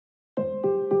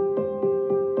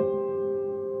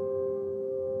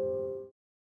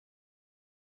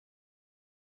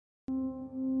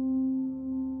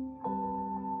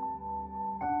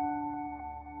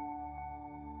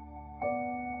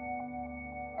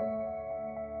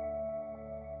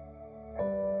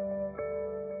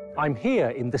I'm here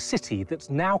in the city that's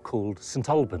now called St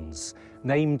Albans,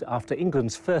 named after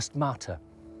England's first martyr.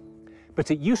 But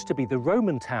it used to be the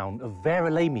Roman town of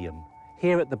Verulamium,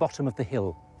 here at the bottom of the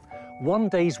hill. One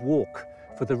day's walk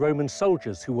for the Roman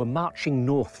soldiers who were marching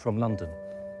north from London.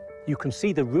 You can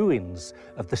see the ruins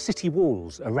of the city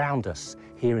walls around us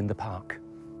here in the park.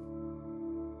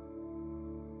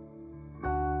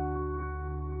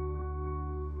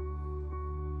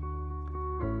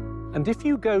 And if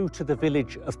you go to the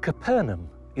village of Capernaum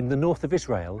in the north of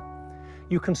Israel,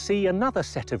 you can see another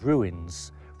set of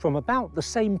ruins from about the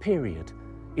same period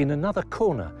in another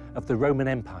corner of the Roman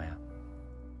Empire.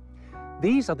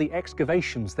 These are the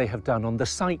excavations they have done on the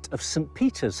site of St.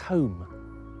 Peter's home.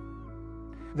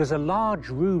 There's a large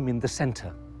room in the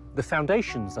centre. The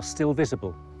foundations are still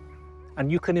visible.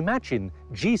 And you can imagine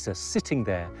Jesus sitting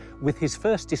there with his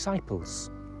first disciples,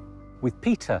 with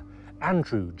Peter,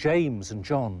 Andrew, James and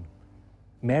John,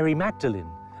 Mary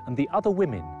Magdalene and the other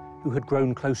women who had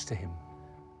grown close to him,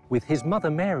 with his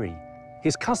mother Mary,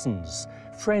 his cousins,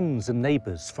 friends and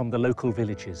neighbours from the local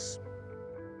villages.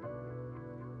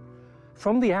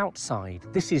 From the outside,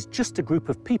 this is just a group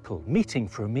of people meeting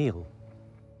for a meal.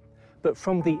 But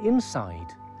from the inside,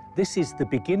 this is the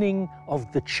beginning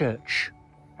of the church.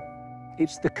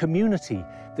 It's the community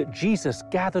that Jesus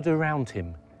gathered around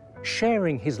him,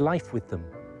 sharing his life with them,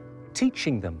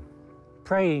 teaching them,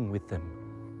 praying with them.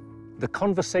 The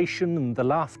conversation and the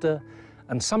laughter,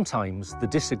 and sometimes the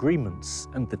disagreements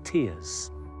and the tears.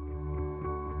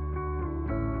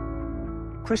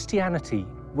 Christianity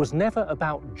was never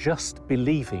about just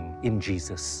believing in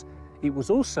Jesus. It was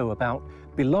also about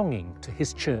belonging to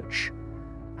his church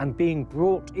and being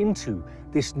brought into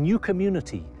this new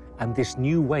community and this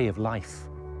new way of life.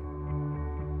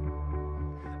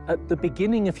 At the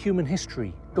beginning of human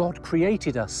history, God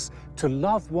created us to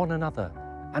love one another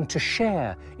and to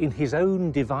share in his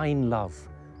own divine love.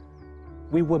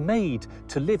 We were made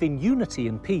to live in unity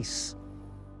and peace.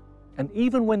 And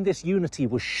even when this unity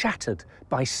was shattered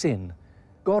by sin,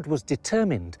 God was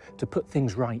determined to put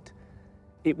things right.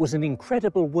 It was an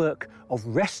incredible work of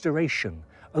restoration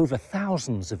over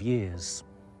thousands of years.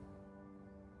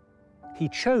 He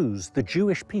chose the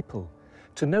Jewish people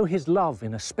to know his love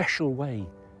in a special way.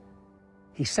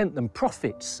 He sent them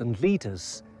prophets and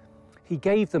leaders. He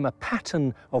gave them a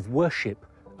pattern of worship,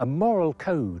 a moral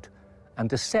code,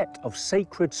 and a set of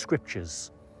sacred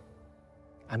scriptures.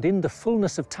 And in the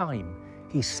fullness of time,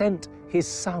 he sent his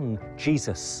son,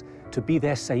 Jesus, to be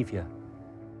their saviour.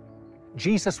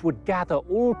 Jesus would gather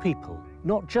all people,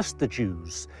 not just the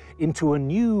Jews, into a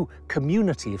new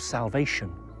community of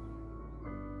salvation.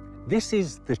 This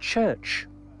is the church.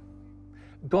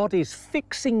 God is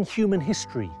fixing human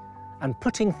history and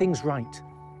putting things right.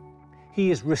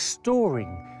 He is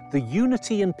restoring the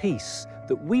unity and peace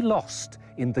that we lost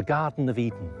in the Garden of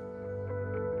Eden.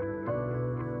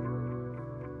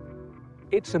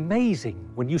 It's amazing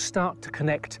when you start to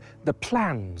connect the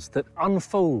plans that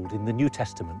unfold in the New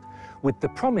Testament with the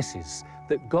promises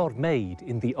that God made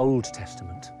in the Old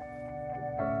Testament.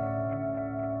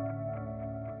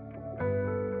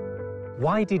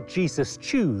 Why did Jesus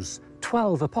choose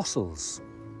 12 apostles?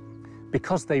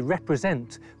 Because they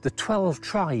represent the 12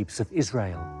 tribes of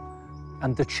Israel.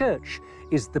 And the church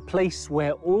is the place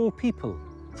where all people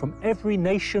from every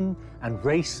nation and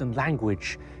race and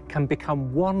language can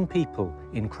become one people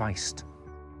in Christ.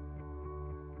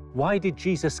 Why did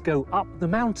Jesus go up the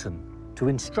mountain to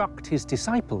instruct his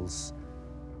disciples?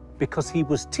 Because he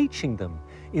was teaching them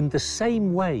in the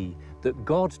same way that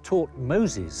God taught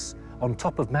Moses on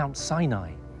top of Mount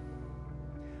Sinai.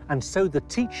 And so the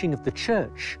teaching of the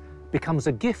church becomes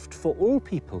a gift for all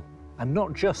people and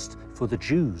not just for the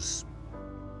Jews.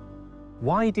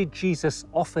 Why did Jesus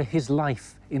offer his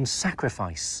life in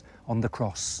sacrifice on the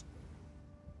cross?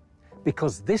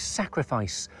 Because this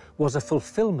sacrifice was a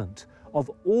fulfillment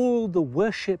of all the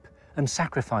worship and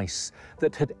sacrifice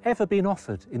that had ever been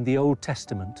offered in the Old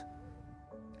Testament.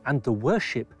 And the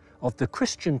worship of the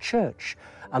Christian church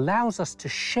allows us to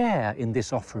share in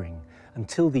this offering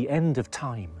until the end of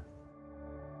time.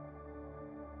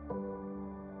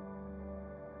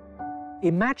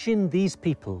 Imagine these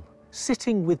people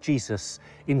sitting with Jesus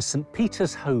in St.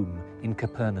 Peter's home in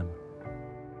Capernaum.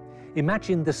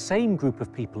 Imagine the same group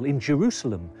of people in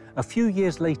Jerusalem a few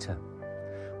years later,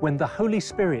 when the Holy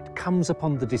Spirit comes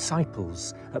upon the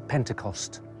disciples at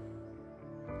Pentecost.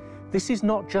 This is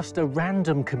not just a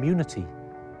random community.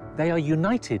 They are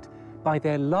united by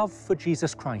their love for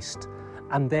Jesus Christ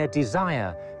and their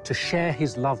desire to share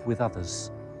his love with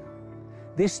others.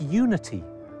 This unity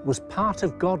was part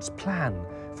of God's plan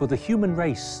for the human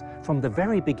race from the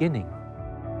very beginning.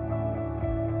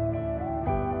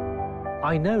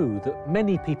 I know that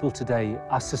many people today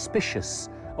are suspicious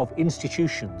of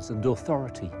institutions and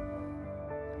authority.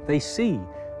 They see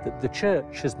that the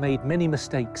Church has made many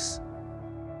mistakes.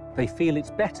 They feel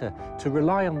it's better to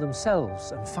rely on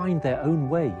themselves and find their own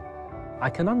way.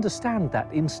 I can understand that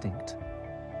instinct.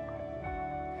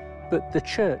 But the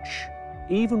Church,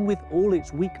 even with all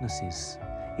its weaknesses,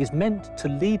 is meant to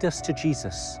lead us to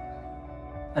Jesus.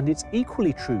 And it's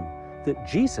equally true that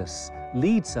Jesus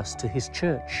leads us to his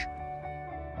Church.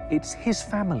 It's his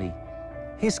family,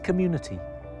 his community.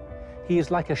 He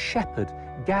is like a shepherd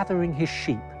gathering his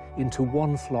sheep into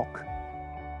one flock.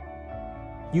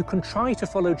 You can try to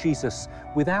follow Jesus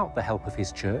without the help of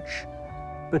his Church,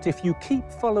 but if you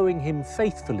keep following him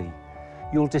faithfully,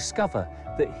 you'll discover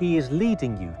that he is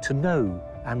leading you to know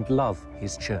and love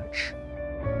his Church.